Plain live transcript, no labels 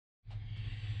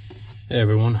Hey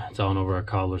everyone, it's Alan over at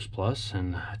Cobblers Plus,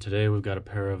 and today we've got a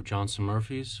pair of Johnston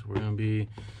Murphys. We're going to be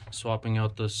swapping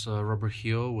out this rubber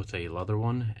heel with a leather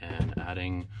one and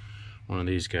adding one of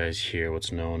these guys here,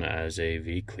 what's known as a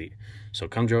V-Cleat. So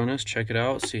come join us, check it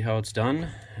out, see how it's done,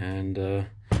 and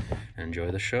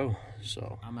enjoy the show.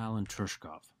 So I'm Alan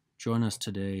Turshkov. Join us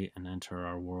today and enter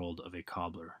our world of a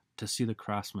cobbler to see the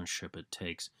craftsmanship it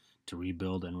takes to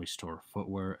rebuild and restore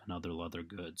footwear and other leather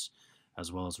goods, as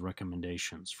well as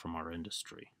recommendations from our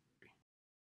industry.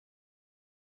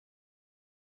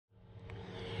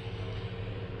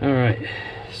 Alright,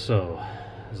 so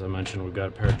as I mentioned, we've got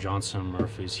a pair of Johnston and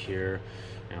Murphys here.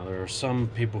 Now there are some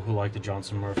people who like the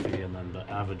Johnston Murphy, and then the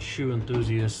avid shoe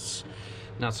enthusiasts,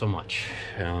 not so much.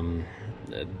 They're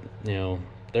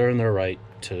in their right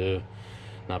to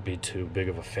not be too big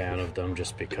of a fan of them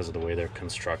just because of the way they're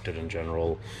constructed in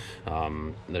general.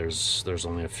 There's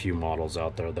only a few models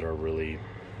out there that are really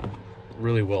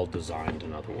well designed,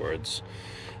 in other words.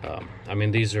 I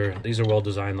mean, these are well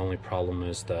designed. The only problem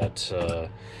is that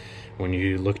when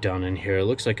you look down in here, it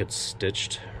looks like it's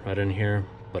stitched right in here,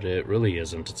 but it really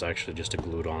isn't. It's actually just a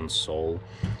glued on sole.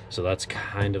 So that's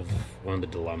kind of one of the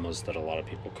dilemmas that a lot of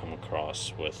people come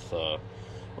across with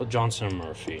Johnston and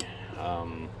Murphy.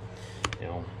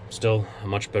 Still a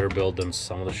much better build than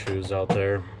some of the shoes out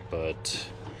there, but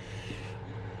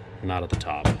not at the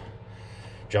top.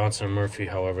 Johnston & Murphy,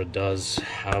 however, does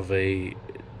have a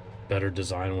better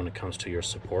design when it comes to your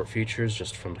support features,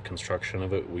 just from the construction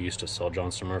of it. We used to sell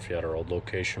Johnston & Murphy at our old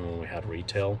location when we had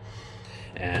retail,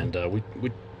 and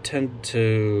we tend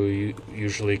to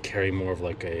usually carry more of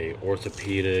like a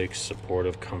orthopedic,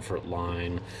 supportive comfort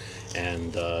line,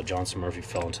 and Johnston & Murphy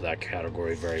fell into that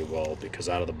category very well, because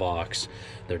out of the box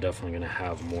they're definitely going to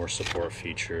have more support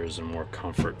features and more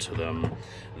comfort to them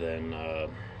than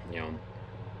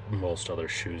most other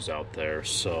shoes out there.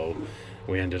 So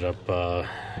we ended up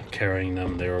carrying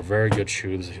them. They were very good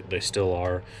shoes. They still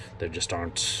are. They just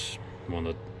aren't one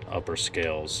of the upper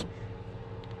scales.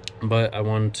 But I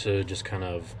wanted to just kind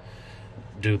of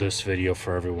do this video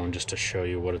for everyone, just to show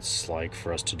you what it's like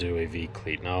for us to do a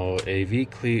V-Cleat. Now, a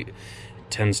V-Cleat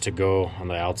tends to go on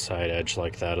the outside edge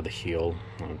like that of the heel.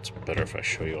 Well, it's better if I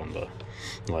show you on the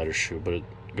lighter shoe, but it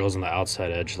goes on the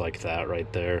outside edge like that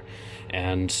right there.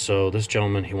 And so this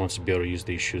gentleman, he wants to be able to use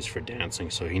these shoes for dancing,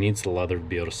 so he needs the leather to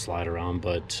be able to slide around,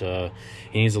 but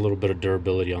he needs a little bit of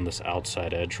durability on this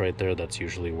outside edge right there. That's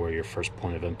usually where your first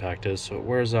point of impact is, so it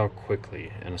wears out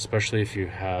quickly. And especially if you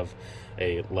have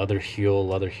a leather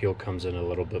heel comes in a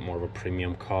little bit more of a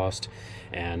premium cost,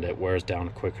 and it wears down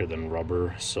quicker than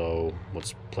rubber. So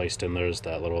what's placed in there is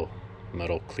that little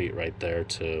metal cleat right there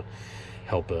to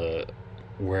help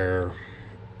wear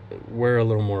a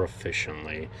little more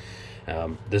efficiently.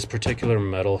 This particular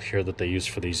metal here that they use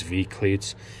for these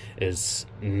V-Cleats is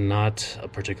not a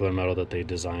particular metal that they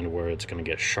designed where it's going to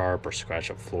get sharp or scratch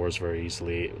up floors very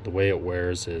easily. The way it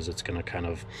wears is it's going to kind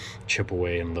of chip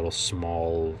away in little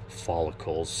small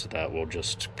follicles that will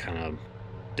just kind of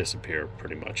disappear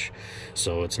pretty much.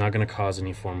 So it's not going to cause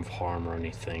any form of harm or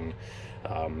anything.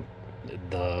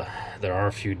 There are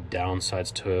a few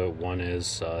downsides to it. One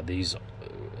is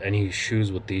any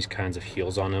shoes with these kinds of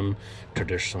heels on them,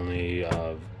 traditionally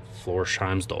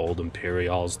Florsheim's, the old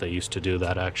Imperials, they used to do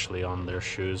that actually on their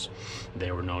shoes.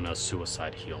 They were known as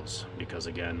suicide heels because,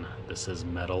 again, this is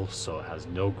metal, so it has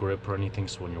no grip or anything,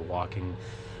 so when you're walking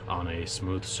on a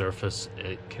smooth surface,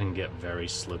 it can get very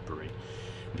slippery.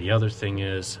 The other thing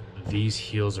is, these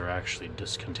heels are actually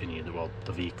discontinued. Well,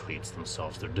 the V-Cleats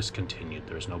themselves, they're discontinued.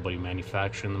 There's nobody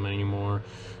manufacturing them anymore,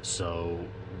 so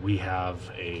we have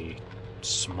a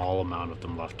small amount of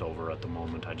them left over at the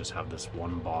moment. I just have this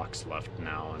one box left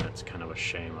now, and it's kind of a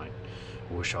shame. I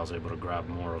wish I was able to grab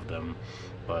more of them,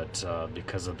 but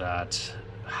because of that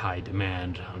high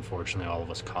demand, unfortunately all of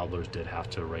us cobblers did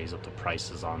have to raise up the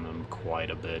prices on them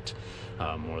quite a bit,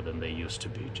 more than they used to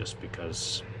be, just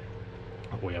because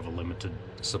we have a limited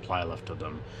supply left of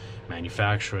them.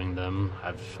 Manufacturing them,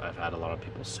 I've had a lot of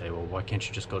people say, well, why can't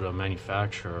you just go to a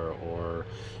manufacturer or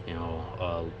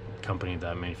a company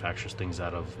that manufactures things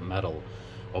out of metal?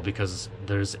 Well, because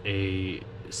there's a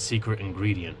secret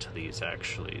ingredient to these.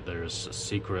 Actually, there's a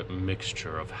secret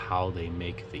mixture of how they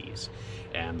make these,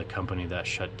 and the company that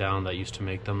shut down that used to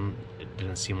make them, it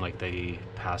didn't seem like they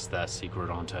passed that secret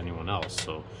on to anyone else.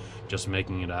 So just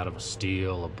making it out of a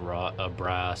steel, a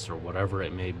brass, or whatever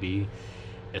it may be,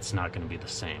 it's not going to be the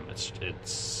same.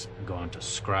 It's going to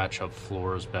scratch up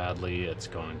floors badly. It's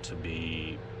going to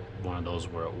be one of those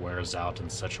where it wears out in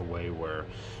such a way where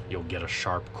you'll get a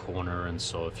sharp corner, and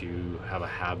so if you have a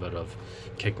habit of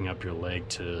kicking up your leg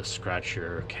to scratch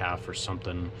your calf or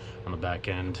something on the back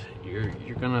end, you're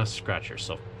gonna scratch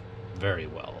yourself very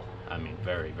well. I mean,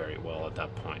 very, very well at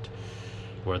that point.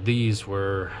 Where these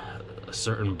were a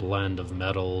certain blend of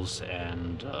metals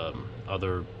and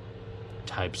other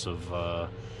types of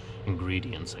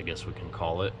ingredients, I guess we can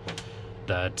call it,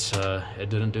 that it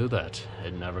didn't do that.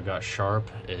 It never got sharp.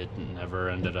 It never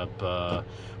ended up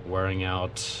wearing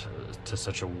out to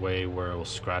such a way where it will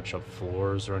scratch up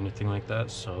floors or anything like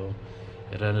that. So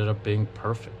it ended up being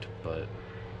perfect, but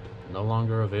no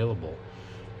longer available.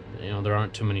 You know, there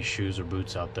aren't too many shoes or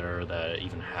boots out there that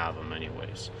even have them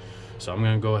anyways. So I'm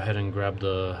going to go ahead and grab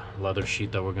the leather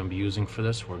sheet that we're going to be using for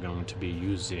this. We're going to be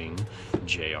using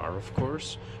JR, of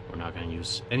course. We're not going to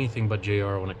use anything but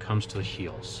JR when it comes to the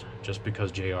heels. Just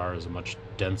because JR is a much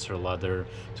denser leather,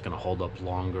 it's going to hold up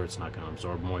longer, it's not going to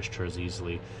absorb moisture as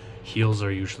easily. Heels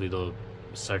are usually the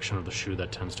section of the shoe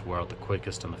that tends to wear out the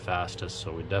quickest and the fastest,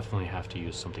 so we definitely have to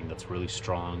use something that's really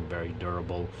strong, very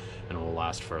durable, and will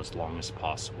last for as long as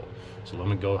possible. So let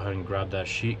me go ahead and grab that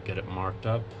sheet, get it marked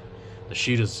up. The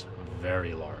sheet is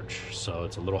very large, so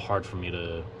it's a little hard for me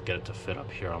to get it to fit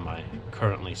up here on my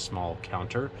currently small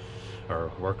counter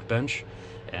or workbench,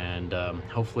 and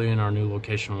hopefully in our new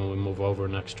location when we move over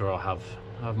next door I'll have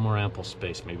more ample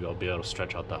space. Maybe I'll be able to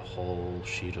stretch out that whole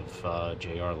sheet of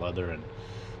JR leather and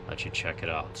let you check it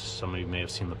out. Some of you may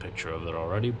have seen the picture of it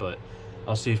already, but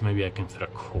I'll see if maybe I can fit a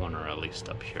corner at least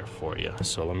up here for you.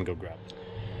 So let me go grab it.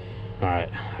 Alright,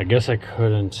 I guess I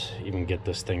couldn't even get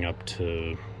this thing up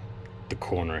to the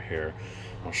corner here.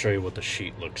 I'll show you what the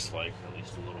sheet looks like, at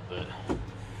least a little bit.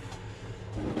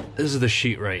 This is the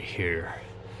sheet right here.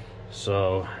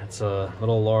 So it's a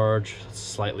little large, it's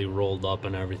slightly rolled up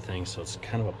and everything, so it's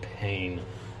kind of a pain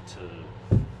to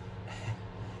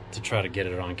try to get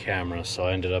it on camera. So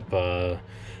I ended up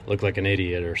look like an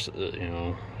idiot, or you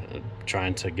know,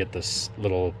 trying to get this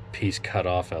little piece cut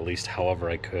off at least however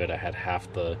I could. I had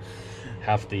half the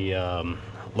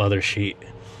leather sheet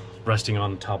resting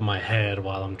on the top of my head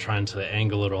while I'm trying to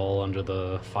angle it all under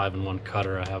the 5-in-1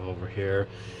 cutter I have over here,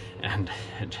 and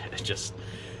it just,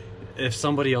 if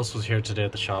somebody else was here today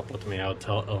at the shop with me, I would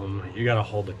tell them, you gotta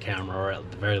hold the camera or at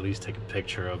the very least take a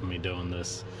picture of me doing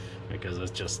this, because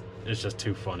it's just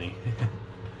too funny.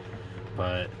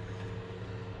 But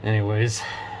anyways,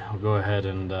 I'll go ahead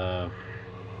and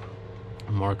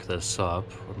mark this up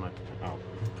with my, oh,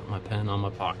 put my pen on my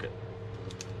pocket.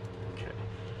 Okay,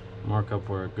 mark up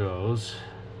where it goes.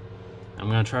 I'm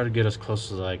gonna try to get as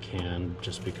close as I can,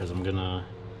 just because I'm gonna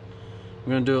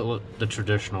do it the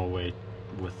traditional way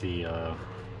with the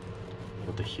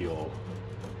heel.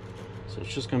 So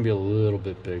it's just gonna be a little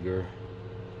bit bigger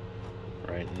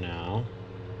right now.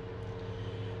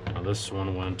 Now this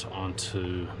one went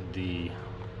onto the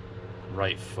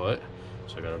right foot,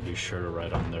 so I gotta be sure to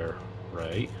write on there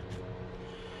right.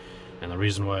 And the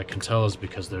reason why I can tell is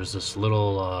because there's this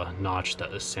little notch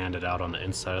that is sanded out on the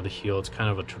inside of the heel. It's kind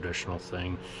of a traditional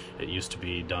thing. It used to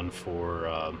be done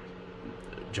for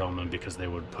gentlemen because they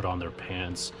would put on their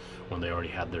pants when they already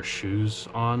had their shoes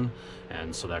on,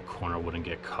 and so that corner wouldn't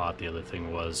get caught. The other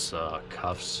thing was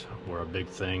cuffs were a big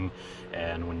thing,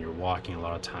 and when you're walking, a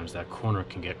lot of times that corner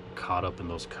can get caught up in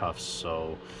those cuffs,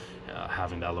 so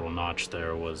having that little notch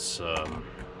there was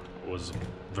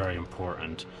very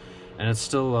important. And it's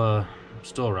still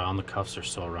around. The cuffs are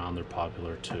still around. They're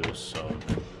popular too, so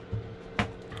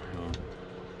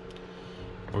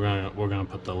we're gonna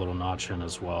put the little notch in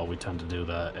as well. We tend to do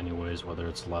that anyways, whether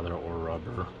it's leather or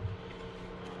rubber.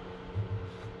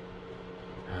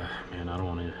 Man, I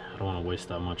don't want to waste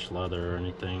that much leather or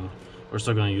anything. We're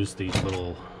still gonna use these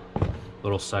little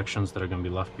sections that are gonna be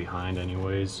left behind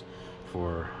anyways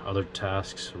for other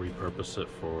tasks. Repurpose it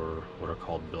for what are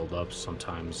called build-ups.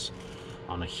 Sometimes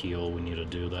on a heel we need to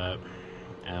do that.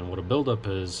 And what a build-up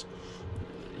is,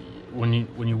 when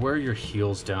you wear your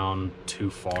heels down too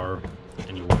far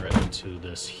and you wear it into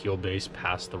this heel base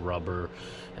past the rubber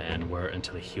and wear it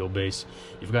into the heel base,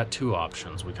 you've got two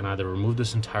options. We can either remove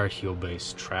this entire heel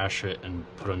base, trash it, and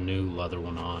put a new leather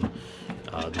one on.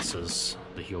 This is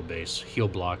the heel base. Heel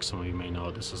block, some of you may know,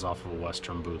 this is off of a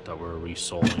Western boot that we're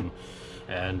resoling.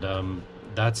 And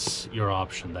that's your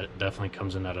option. That definitely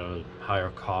comes in at a higher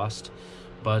cost.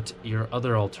 But your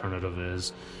other alternative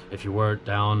is, if you wear it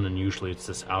down, and usually it's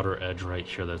this outer edge right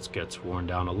here that gets worn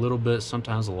down a little bit,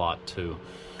 sometimes a lot too.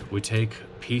 We take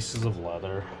pieces of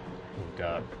leather, we've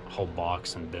got a whole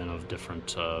box and bin of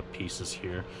different pieces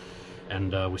here,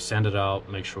 and we sand it out,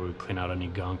 make sure we clean out any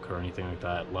gunk or anything like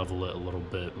that, level it a little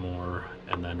bit more,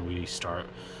 and then we start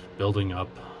building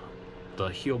up the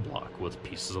heel block with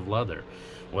pieces of leather.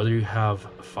 Whether you have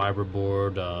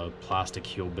fiberboard, plastic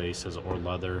heel bases, or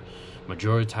leather,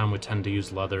 majority of the time we tend to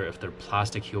use leather. If they're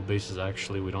plastic heel bases,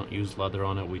 actually, we don't use leather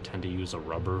on it. We tend to use a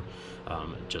rubber.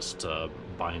 It just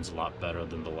binds a lot better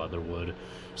than the leather would.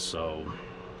 So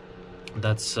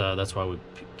that's why we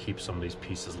keep some of these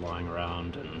pieces lying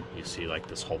around. And you see like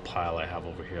this whole pile I have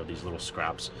over here, these little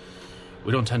scraps.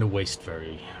 We don't tend to waste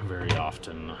very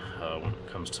often when it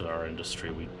comes to our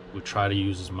industry. We try to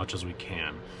use as much as we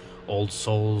can. Old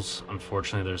soles,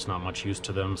 unfortunately, there's not much use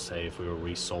to them. Say if we were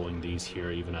resoling these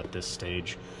here, even at this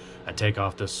stage, I take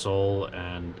off this sole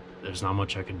and there's not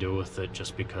much I can do with it,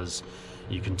 just because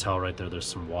you can tell right there there's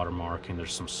some water marking,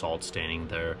 there's some salt staining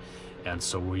there. And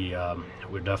so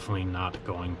we're definitely not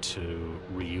going to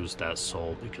reuse that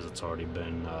sole, because it's already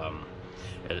been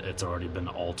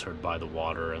altered by the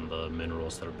water and the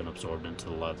minerals that have been absorbed into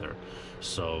the leather.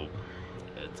 So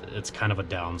it's kind of a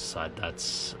downside.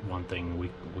 That's one thing, we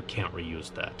can't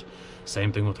reuse that.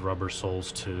 Same thing with rubber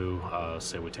soles too.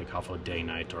 Say we take off a day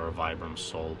night or a Vibram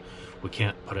sole, we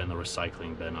can't put it in the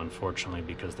recycling bin, unfortunately,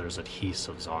 because there's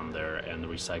adhesives on there and the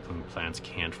recycling plants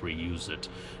can't reuse it.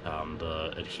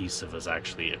 The adhesive is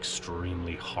actually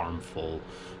extremely harmful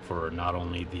for not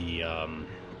only the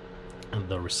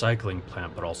recycling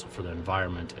plant, but also for the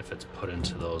environment if it's put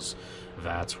into those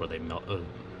vats where they melt,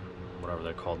 whatever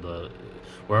they're called,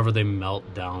 wherever they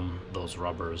melt down those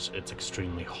rubbers. It's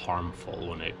extremely harmful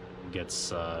when it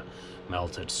gets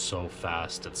melted so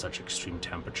fast at such extreme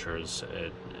temperatures.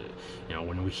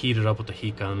 When we heat it up with the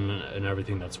heat gun and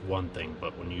everything, that's one thing,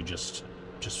 but when you just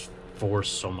force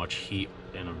so much heat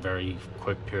in a very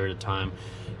quick period of time,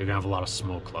 you're gonna have a lot of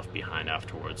smoke left behind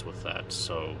afterwards with that.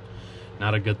 So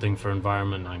not a good thing for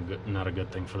environment, not a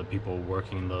good thing for the people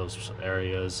working in those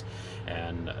areas,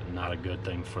 and not a good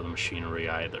thing for the machinery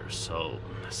either. So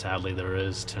sadly, there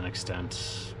is, to an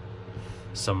extent,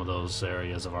 some of those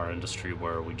areas of our industry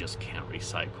where we just can't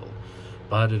recycle.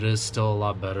 But it is still a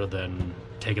lot better than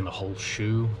taking the whole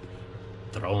shoe,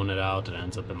 throwing it out, it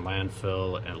ends up in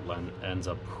landfill, and it ends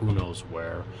up who knows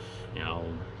where.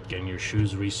 Getting your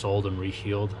shoes resoled and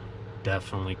rehealed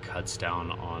definitely cuts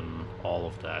down on all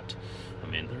of that. I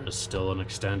mean, there is still an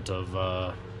extent of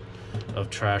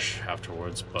trash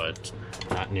afterwards, but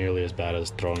not nearly as bad as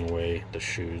throwing away the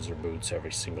shoes or boots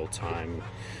every single time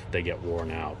they get worn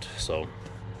out. So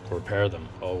repair them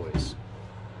always.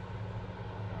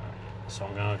 So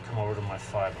I'm gonna come over to my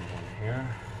 5-in-1 here.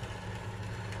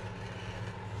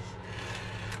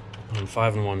 And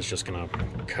 5-in-1 is just gonna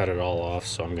cut it all off,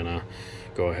 so I'm gonna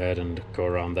go ahead and go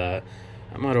around that.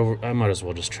 I might as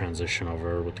well just transition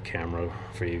over with the camera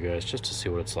for you guys, just to see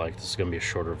what it's like. This is gonna be a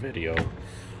shorter video.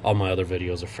 All my other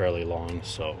videos are fairly long,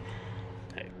 so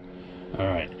hey.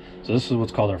 Alright, so this is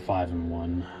what's called our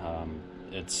 5-in-1.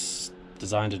 It's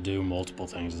designed to do multiple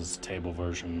things. It's a table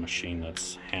version machine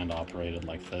that's hand operated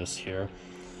like this here.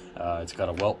 It's got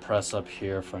a welt press up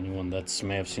here for anyone that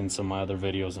may have seen some of my other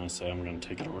videos, and I say I'm going to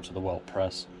take it over to the welt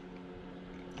press.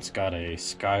 It's got a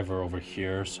skiver over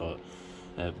here, so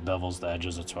it bevels the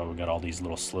edges. That's why we got all these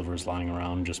little slivers lying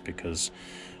around, just because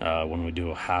when we do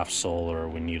a half sole or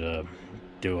we need to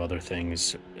do other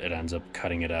things, it ends up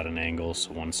cutting it at an angle,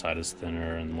 so one side is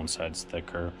thinner and one side's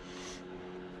thicker.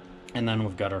 And then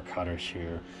we've got our cutter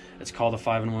here. It's called a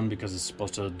 5-in-1 because it's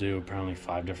supposed to do apparently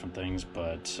 5 different things,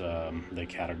 but they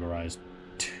categorize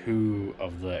 2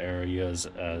 of the areas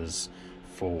as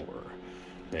 4,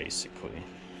 basically.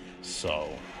 So,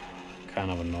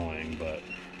 kind of annoying, but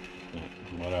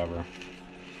whatever.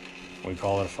 We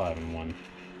call it a 5-in-1.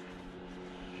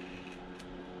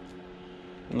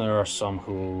 And there are some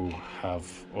who have,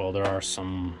 well, there are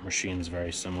some machines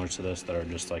very similar to this that are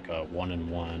just like a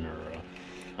 1-in-1 or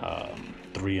a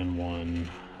 3-in-1,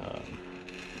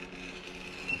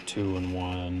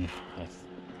 2-in-1. I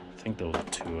think there was a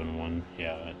 2-in-1.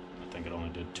 Yeah, I think it only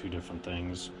did 2 different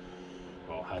things.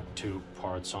 Well, had 2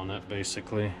 parts on it,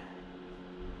 basically.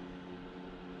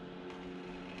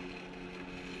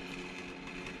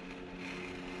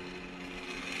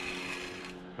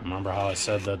 Remember how I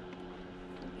said that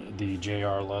the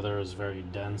JR leather is very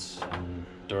dense and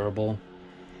durable?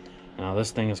 Now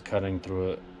this thing is cutting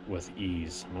through it with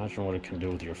ease. Imagine what it can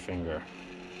do with your finger.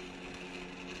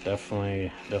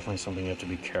 Definitely something you have to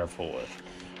be careful with.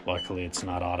 Luckily it's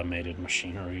not automated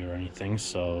machinery or anything,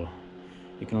 so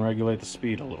you can regulate the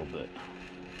speed a little bit.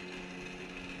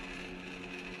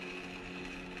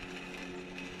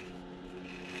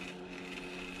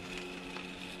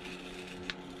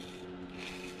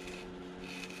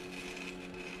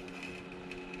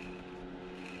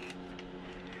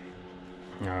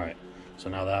 Alright, so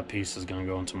now that piece is going to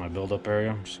go into my build-up area.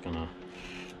 I'm just going to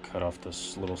cut off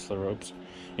this little slit ropes.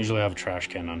 Usually I have a trash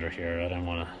can under here. I didn't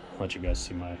want to let you guys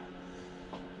see my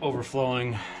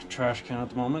overflowing trash can at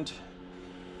the moment,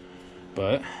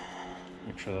 but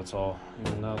make sure that's all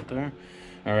evened out there.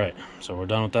 All right, so we're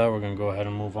done with that. We're gonna go ahead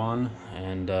and move on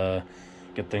and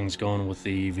get things going with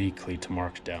the V-Cleat to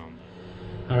mark down.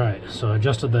 All right, so I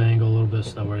adjusted the angle a little bit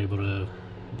so that we're able to,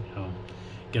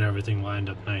 get everything lined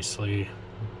up nicely.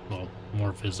 Well,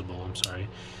 more visible, I'm sorry.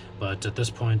 But at this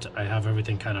point, I have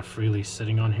everything kind of freely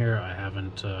sitting on here. I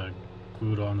haven't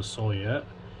glued on the sole yet,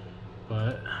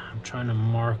 but I'm trying to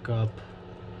mark up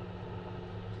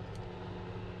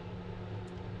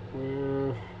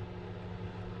where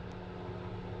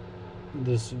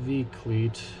this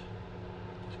V-Cleat is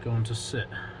going to sit.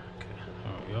 Okay,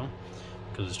 there we go.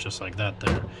 Because it's just like that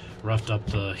there. Roughed up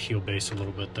the heel base a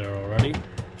little bit there already.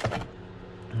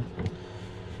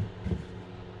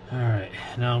 Alright,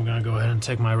 now I'm gonna go ahead and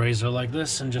take my razor like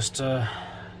this and just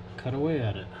cut away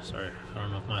at it. Sorry, I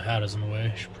don't know if my hat is in the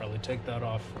way. I should probably take that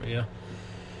off for you.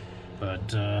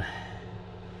 But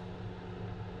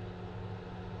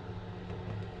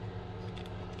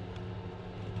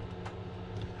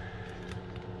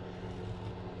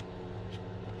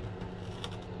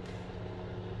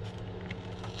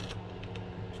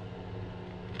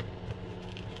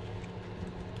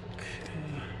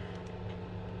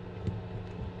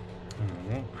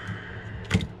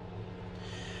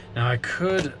now I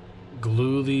could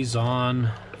glue these on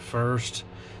first,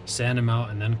 sand them out,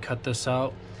 and then cut this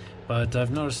out, but I've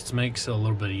noticed it makes it a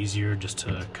little bit easier just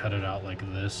to cut it out like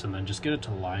this and then just get it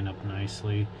to line up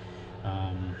nicely.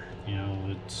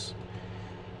 It's,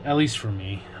 at least for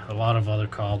me, a lot of other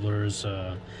cobblers,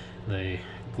 they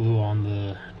glue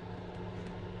on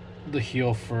the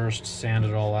heel first, sand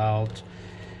it all out,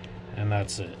 and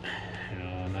that's it.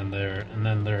 And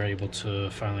then they're able to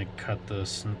finally cut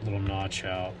this little notch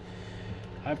out.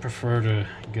 I prefer to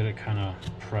get it kind of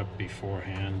prepped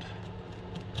beforehand.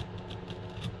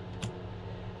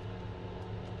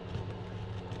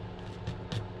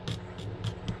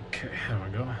 Okay, there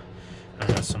we go. I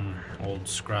got some old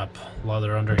scrap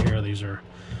leather under here. These are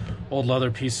old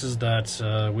leather pieces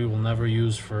that we will never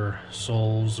use for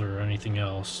soles or anything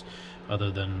else other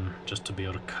than just to be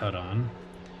able to cut on.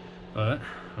 But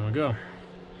there we go.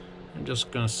 I'm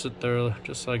just gonna sit there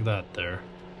just like that there.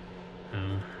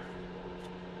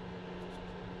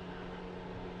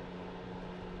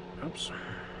 Oops.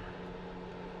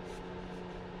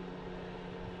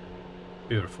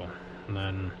 Beautiful.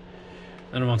 And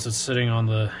then once it's sitting on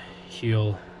the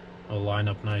heel, it'll line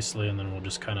up nicely, and then we'll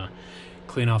just kind of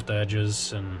clean off the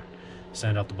edges and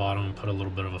sand out the bottom and put a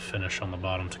little bit of a finish on the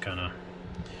bottom to kind of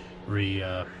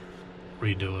redo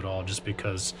it all, just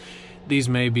because these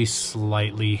may be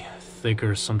slightly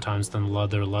thicker sometimes than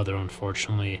leather. Leather,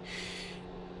 unfortunately,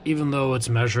 even though it's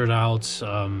measured out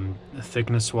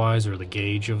thickness wise, or the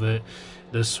gauge of it,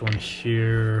 this one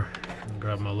here, I'll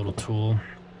grab my little tool,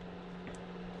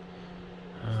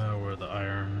 where the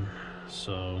iron,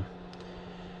 so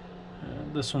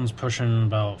this one's pushing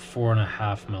about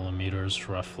 4.5 millimeters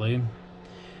roughly,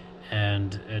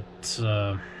 and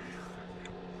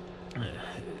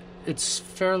it's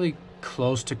fairly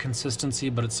close to consistency,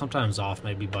 but it's sometimes off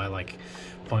maybe by like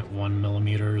 0.1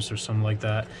 millimeters or something like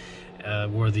that.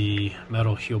 Where the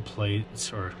metal heel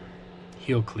plates or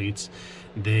heel cleats,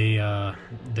 they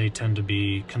tend to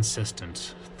be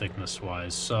consistent thickness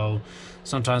wise, so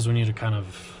sometimes we need to kind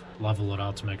of level it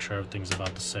out to make sure everything's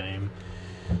about the same.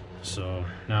 So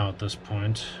now at this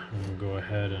point, I'm gonna go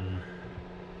ahead and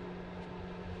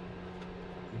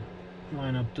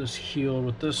line up this heel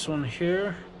with this one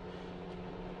here,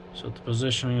 so the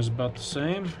positioning is about the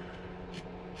same.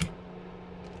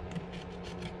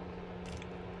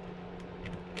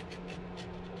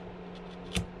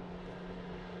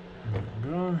 There we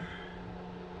go.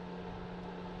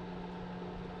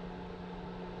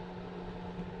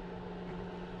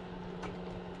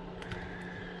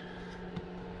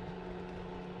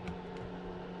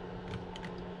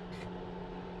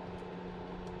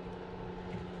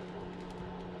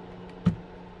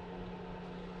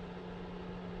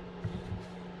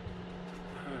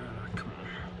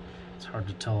 Hard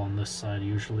to tell on this side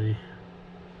usually.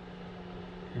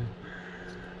 Yep.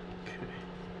 Okay.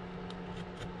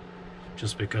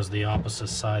 Just because the opposite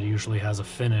side usually has a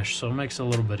finish, so it makes it a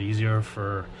little bit easier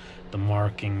for the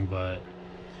marking, but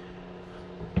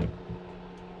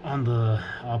on the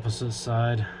opposite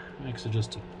side it makes it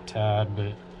just a tad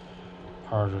bit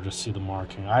harder to see the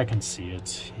marking. I can see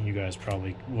it. You guys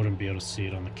probably wouldn't be able to see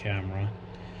it on the camera.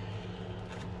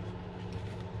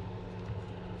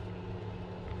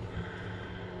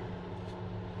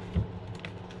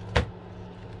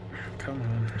 Come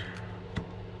on.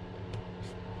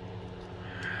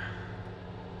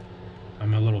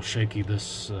 little shaky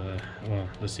this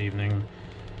evening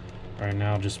right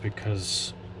now, just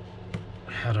because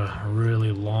I had a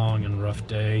really long and rough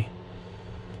day.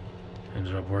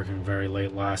 Ended up working very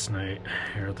late last night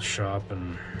here at the shop,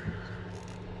 and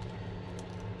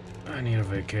I need a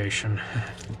vacation.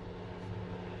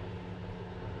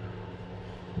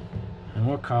 And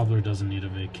what cobbler doesn't need a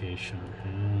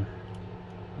vacation?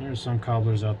 There's some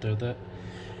cobblers out there that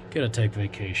gotta take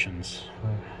vacations.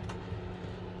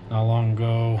 Not long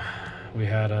ago, we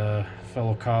had a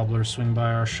fellow cobbler swing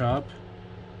by our shop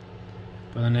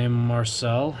by the name of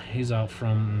Marcel. He's out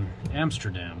from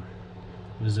Amsterdam,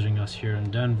 visiting us here in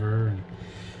Denver, and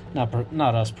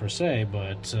not us per se,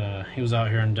 but he was out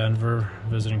here in Denver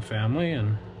visiting family,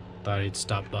 and thought he'd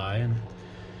stop by and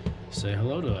say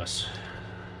hello to us.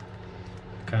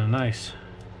 Kind of nice.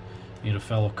 Meet a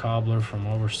fellow cobbler from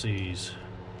overseas.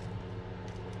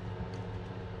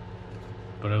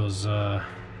 But it was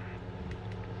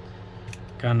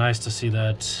kind of nice to see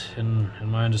that in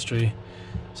my industry,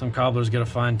 some cobblers get to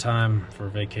find time for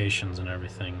vacations and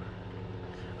everything.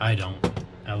 I don't,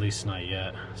 at least not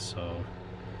yet, so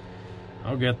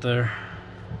I'll get there.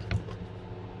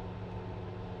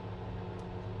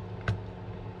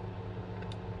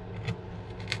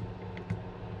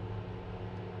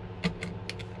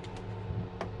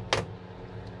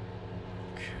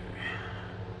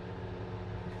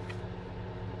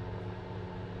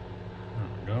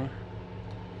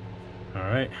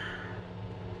 Alright,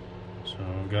 so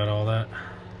we've got all that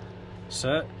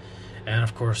set, and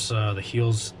of course the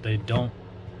heels,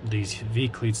 these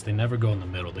V-cleats, they never go in the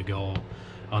middle, they go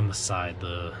on the side,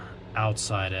 the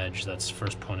outside edge, that's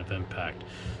first point of impact.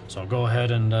 So I'll go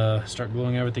ahead and start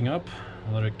gluing everything up,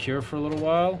 let it cure for a little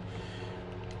while,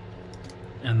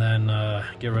 and then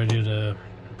get ready to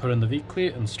put in the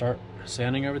V-cleat and start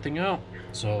sanding everything out.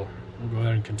 So we'll go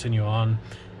ahead and continue on.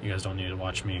 You guys don't need to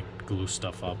watch me glue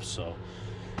stuff up, so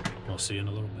we'll see you in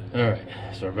a little bit. Alright,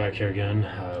 so we're back here again.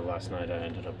 Last night I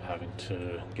ended up having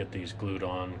to get these glued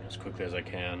on as quickly as I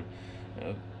can.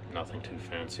 Nothing too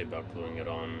fancy about gluing it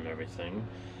on and everything.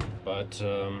 But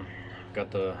got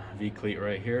the V-cleat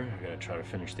right here. I gotta try to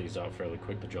finish these out fairly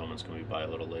quick. The gentleman's gonna be by a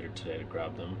little later today to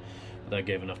grab them. But that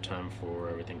gave enough time for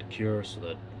everything to cure, so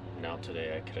that now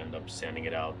today I could end up sanding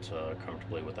it out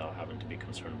comfortably without having to be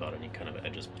concerned about any kind of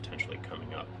edges potentially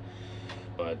coming up.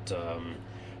 But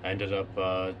I ended up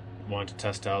wanting to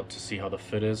test out to see how the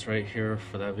fit is right here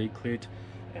for that V-cleat,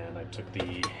 and I took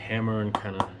the hammer and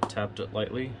kind of tapped it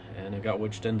lightly, and it got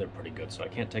wedged in there pretty good, so I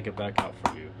can't take it back out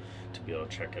for you to be able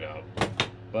to check it out.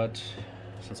 But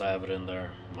since I have it in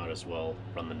there, might as well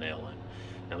run the nail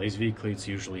in. Now these V-cleats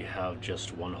usually have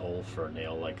just one hole for a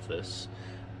nail like this.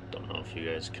 Don't know if you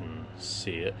guys can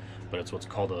see it, but it's what's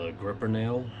called a gripper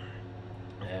nail,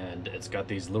 and it's got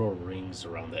these little rings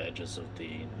around the edges of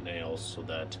the nails so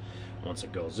that once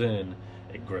it goes in,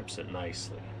 it grips it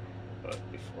nicely. But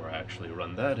before I actually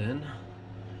run that in,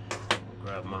 I'll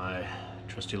grab my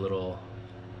trusty little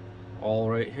awl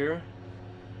right here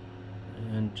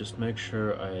and just make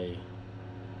sure I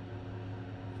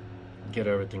get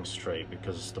everything straight,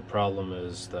 because the problem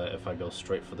is that if I go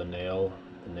straight for the nail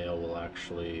will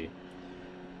actually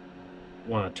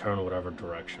want to turn whatever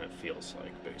direction it feels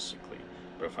like, basically.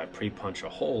 But if I pre-punch a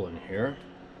hole in here,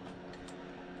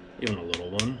 even a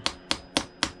little one,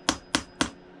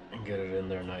 and get it in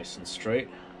there nice and straight.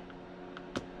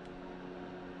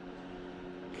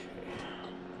 Okay,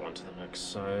 go on to the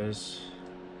next size.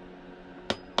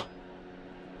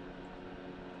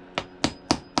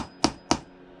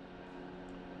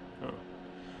 Oh,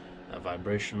 that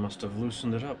vibration must have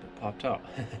loosened it up. It popped out.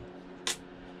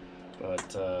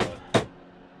 But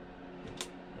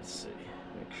let's see,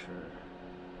 make sure,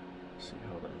 see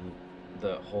how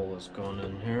that hole is going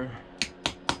in here.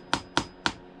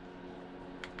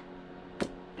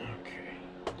 Okay.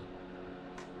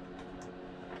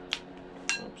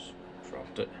 Oops,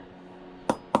 dropped it.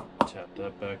 Tap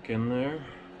that back in there.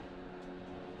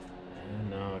 And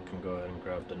now I can go ahead and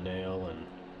grab the nail and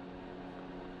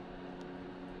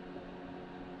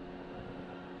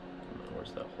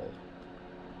where's that hole?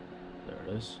 There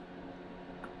it is.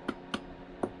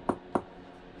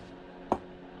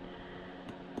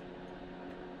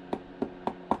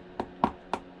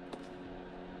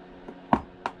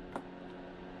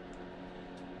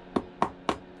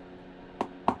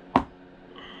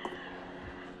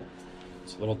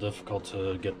 It's a little difficult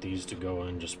to get these to go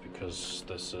in just because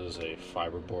this is a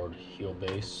fiberboard heel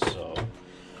base, so I'm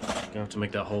gonna have to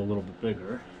make that hole a little bit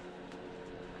bigger.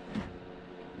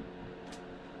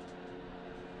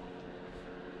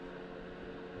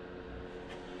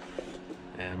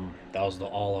 And that was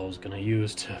all I was gonna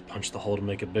use to punch the hole to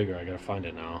make it bigger. I gotta find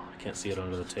it now. I can't see it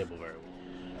under the table very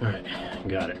well. Alright,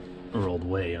 got it. Rolled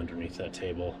way underneath that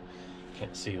table.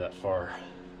 Can't see that far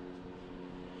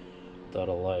without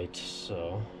a light,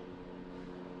 so...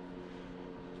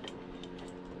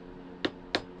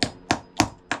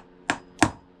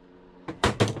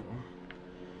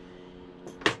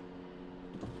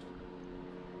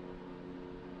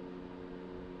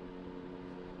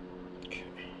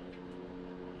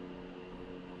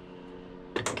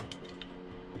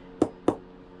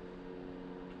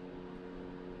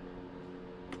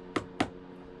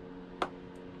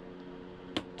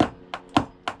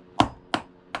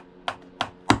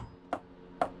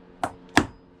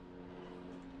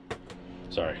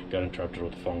 Sorry, got interrupted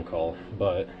with a phone call,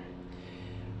 but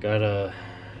got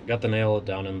the nail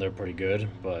down in there pretty good,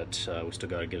 but we still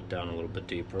got to get it down a little bit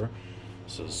deeper.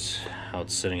 This is how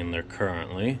it's sitting in there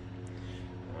currently.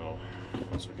 Now,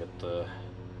 once we get the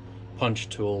punch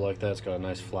tool like that, it's got a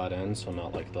nice flat end, so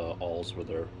not like the awls where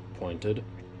they're pointed.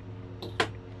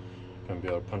 Gonna be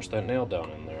able to punch that nail down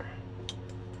in there.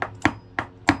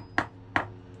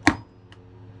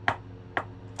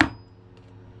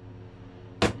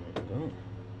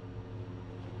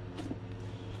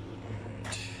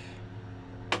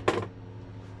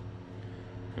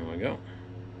 There we go.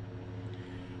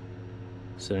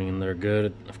 Sitting in there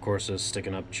good. Of course, it's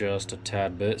sticking up just a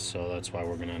tad bit, so that's why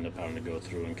we're going to end up having to go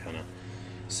through and kind of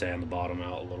sand the bottom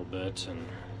out a little bit and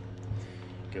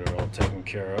get it all taken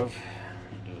care of.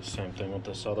 Do the same thing with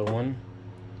this other one.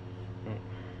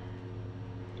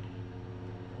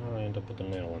 How did I end up with the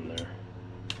nail in there?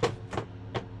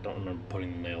 Don't remember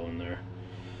putting the nail in there.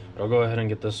 But I'll go ahead and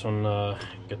get this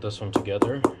one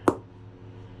together.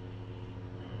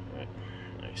 Alright,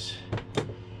 nice.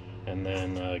 And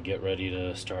then get ready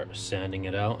to start sanding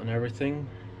it out and everything.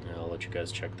 And I'll let you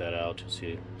guys check that out. You'll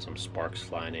see some sparks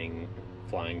flying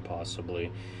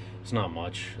possibly. It's not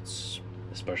much. It's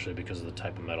especially because of the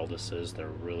type of metal this is. There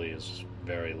really is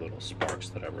very little sparks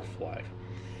that ever fly.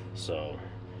 So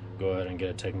go ahead and get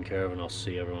it taken care of, and I'll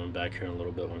see everyone back here in a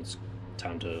little bit when it's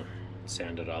time to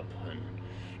sand it up and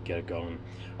get it going.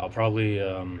 I'll probably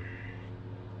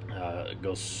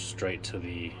go straight to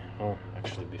the... Oh,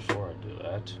 actually, before I do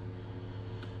that,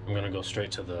 I'm gonna go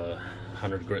straight to the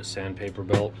 100 grit sandpaper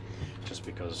belt, just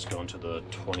because going to the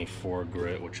 24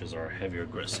 grit, which is our heavier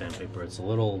grit sandpaper, it's a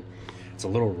little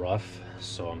rough.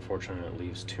 So unfortunately, it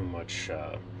leaves too much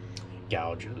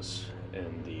gouges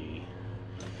in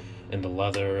the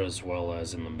leather as well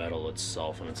as in the metal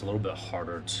itself, and it's a little bit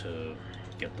harder to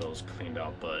get those cleaned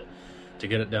out. But to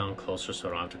get it down closer so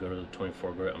I don't have to go to the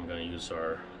 24 grit, I'm going to use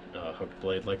our hook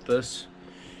blade like this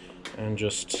and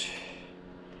just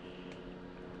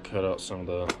cut out some of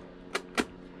the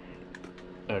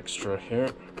extra here.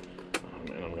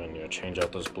 And I'm going to need to change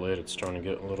out this blade. It's starting to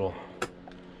get a little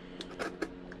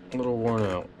worn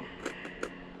out.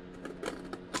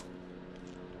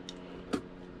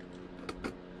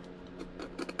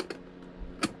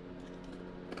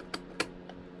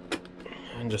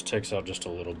 And just takes out just a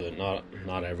little bit,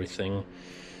 not everything,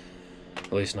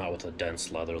 at least not with a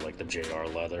dense leather like the JR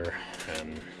leather.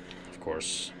 And of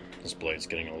course this blade's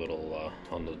getting a little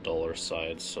on the duller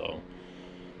side, so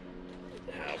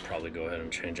yeah, I'll probably go ahead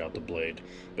and change out the blade,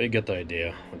 but you get the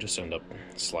idea. We'll just end up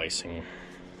slicing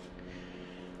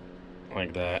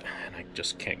like that, and I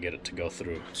just can't get it to go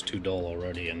through. It's too dull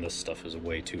already, and this stuff is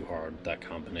way too hard. That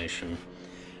combination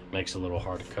makes it a little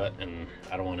hard to cut, and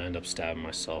I don't want to end up stabbing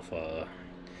myself.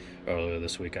 Earlier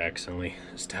this week I accidentally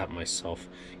stabbed myself.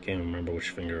 Can't even remember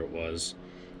which finger it was.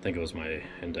 I think it was my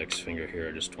index finger here.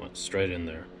 I just went straight in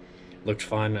there. Looked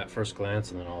fine at first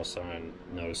glance, and then all of a sudden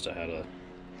I noticed I had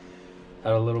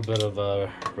a little bit of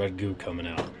red goo coming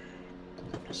out.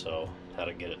 So had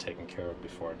to get it taken care of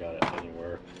before I got it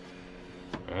anywhere.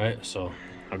 Alright, so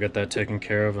I'll get that taken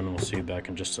care of, and we'll see you back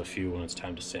in just a few when it's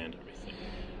time to sand everything.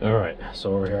 Alright,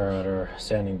 so we're here at our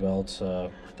sanding belt.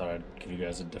 I thought I'd give you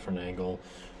guys a different angle.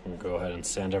 I'm gonna go ahead and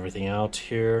sand everything out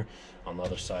here. On the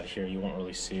other side here, you won't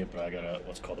really see it, but I got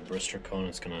what's called a brister cone.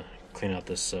 It's gonna clean out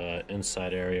this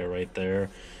inside area right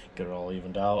there, get it all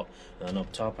evened out. And then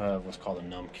up top I have what's called a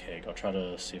numb keg. I'll try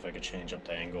to see if I could change up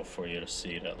the angle for you to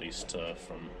see it, at least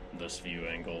from this view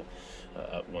angle,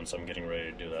 once I'm getting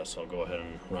ready to do that. So I'll go ahead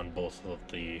and run both of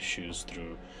the shoes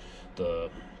through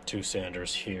the two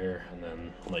sanders here, and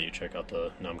then let you check out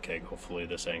the numb keg. Hopefully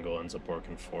this angle ends up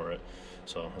working for it.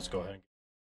 So let's go ahead.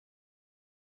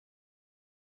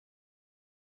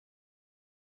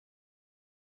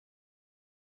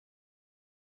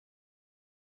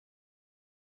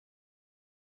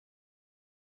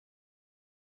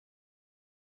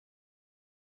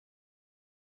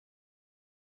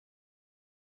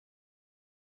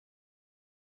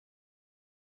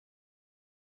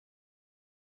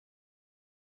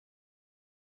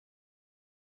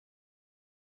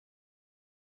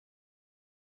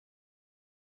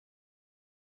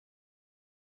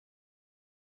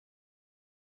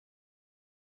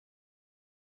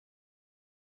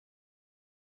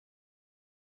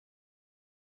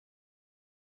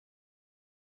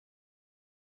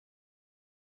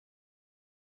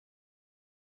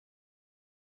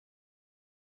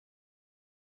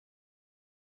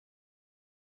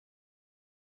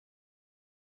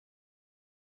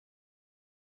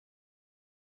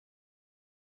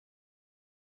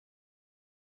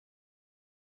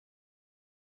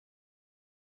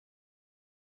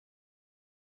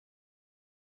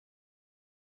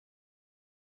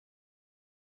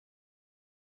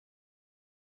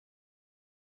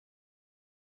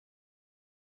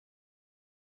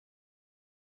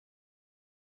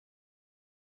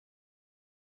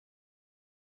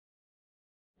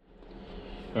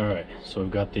 Alright, so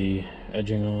we've got the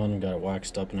edging on, got it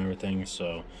waxed up and everything,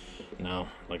 so now,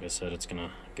 like I said, it's gonna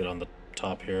get on the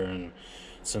top here, and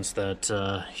since that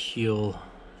heel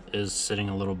is sitting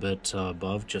a little bit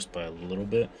above, just by a little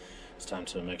bit, it's time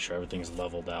to make sure everything's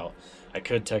leveled out. I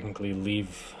could technically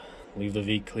leave the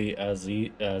V-Cleat as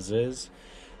is.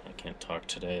 I can't talk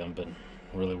today, I've been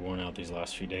really worn out these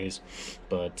last few days,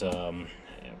 but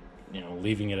you know,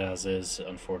 leaving it as is,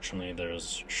 unfortunately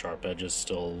there's sharp edges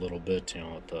still a little bit, you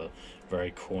know, at the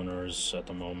very corners at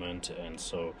the moment, and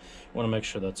so I want to make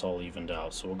sure that's all evened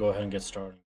out. So we'll go ahead and get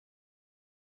started.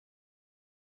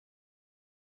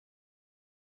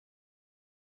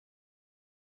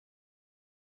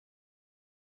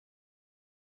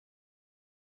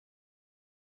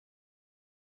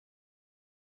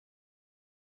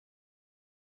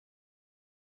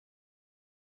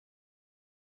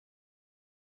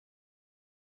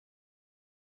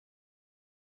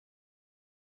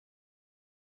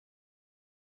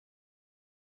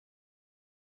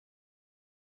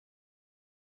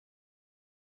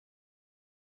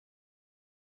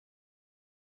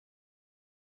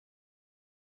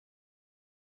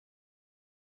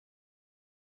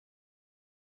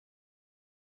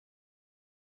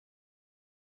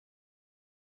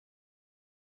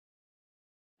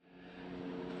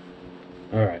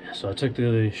 Alright, so I took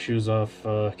the shoes off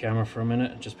camera for a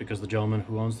minute, just because the gentleman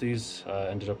who owns these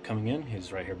ended up coming in.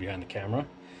 He's right here behind the camera.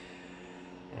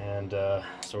 And so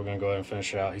we're going to go ahead and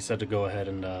finish it out. He said to go ahead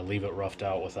and leave it roughed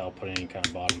out without putting any kind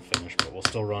of bottom finish, but we'll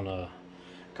still run a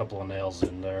couple of nails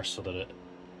in there so that it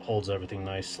holds everything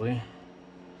nicely.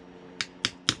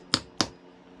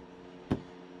 The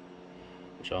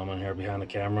gentleman here behind the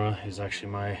camera is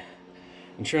actually my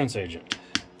insurance agent,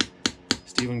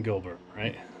 Stephen Gilbert,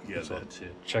 right? Yeah, so that's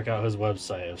it. Check out his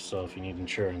website if you need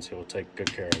insurance, he will take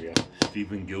good care of you.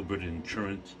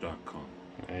 StephenGilbertInsurance.com.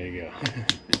 There you go.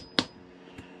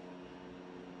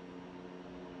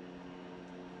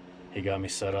 He got me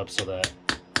set up so that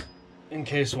in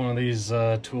case one of these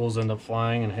tools end up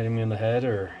flying and hitting me in the head,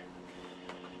 or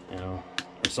you know,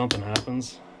 or something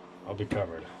happens, I'll be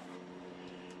covered.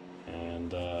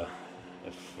 And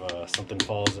if something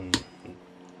falls and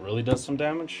really does some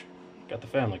damage, got the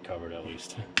family covered at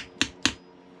least.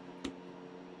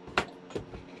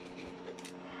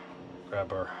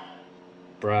 Grab our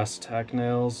brass tack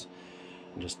nails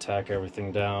and just tack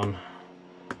everything down.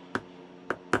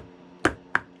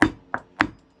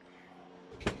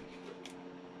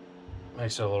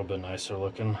 Makes it a little bit nicer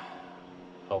looking.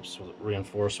 Helps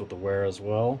reinforce with the wear as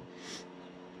well.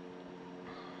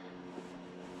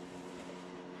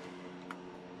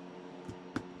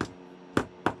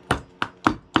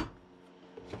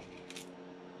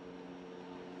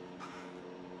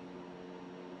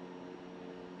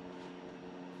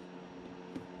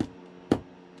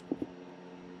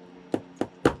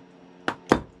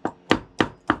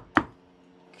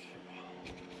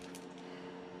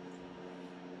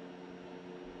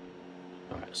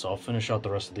 So I'll finish out the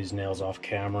rest of these nails off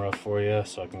camera for you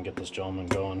so I can get this gentleman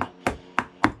going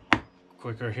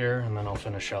quicker here, and then I'll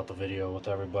finish out the video with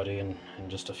everybody in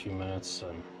just a few minutes.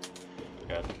 And I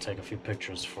got to take a few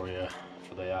pictures for you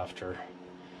for the after.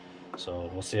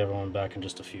 So we'll see everyone back in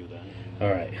just a few then.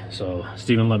 Alright, so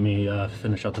Stephen let me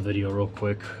finish out the video real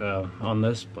quick on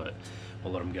this, but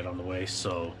we'll let him get on the way.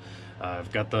 So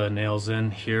I've got the nails in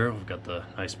here. We've got the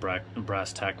nice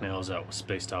brass tack nails that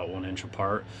spaced out 1 inch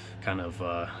apart. Kind of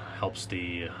helps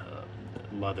the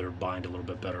leather bind a little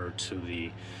bit better to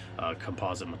the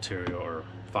composite material, or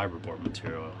fiberboard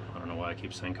material. I don't know why I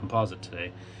keep saying composite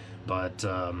today, but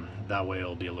that way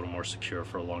it'll be a little more secure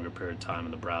for a longer period of time,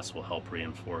 and the brass will help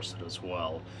reinforce it as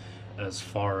well. As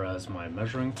far as my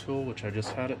measuring tool, which I just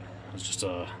had it's just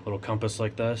a little compass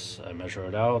like this. I measure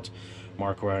it out,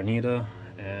 mark where I need it,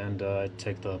 and I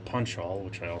take the punch awl,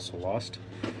 which I also lost,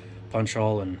 punch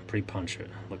awl and pre-punch it.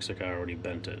 Looks like I already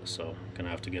bent it, so I'm gonna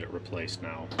have to get it replaced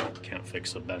now. Can't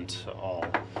fix a bent awl.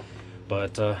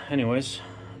 But anyways,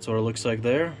 that's what it looks like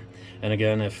there. And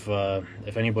again,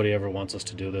 if anybody ever wants us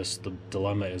to do this, the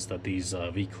dilemma is that these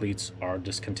V-Cleats are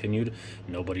discontinued.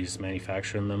 Nobody's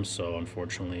manufacturing them, so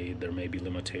unfortunately there may be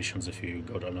limitations if you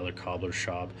go to another cobbler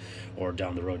shop, or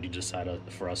down the road you decide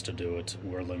for us to do it.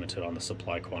 We're limited on the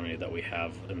supply quantity that we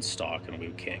have in stock, and we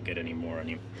can't get any more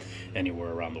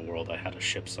anywhere around the world. I had to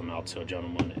ship some out to a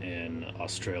gentleman in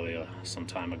Australia some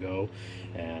time ago,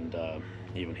 and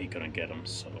even he couldn't get them,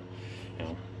 so you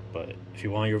know. But if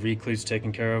you want your V-Cleats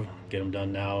taken care of, get them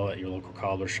done now at your local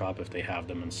cobbler shop if they have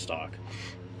them in stock.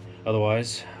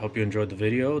 Otherwise, hope you enjoyed the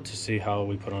video to see how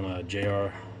we put on a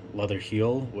JR leather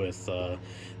heel with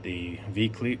the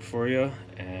V-Cleat for you.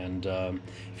 And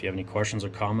if you have any questions or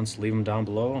comments, leave them down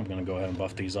below. I'm going to go ahead and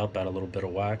buff these up, add a little bit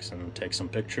of wax, and take some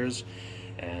pictures.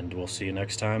 And we'll see you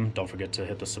next time. Don't forget to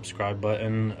hit the subscribe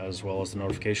button as well as the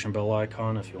notification bell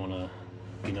icon if you want to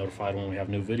be notified when we have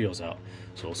new videos out.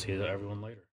 So we'll see everyone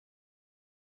later.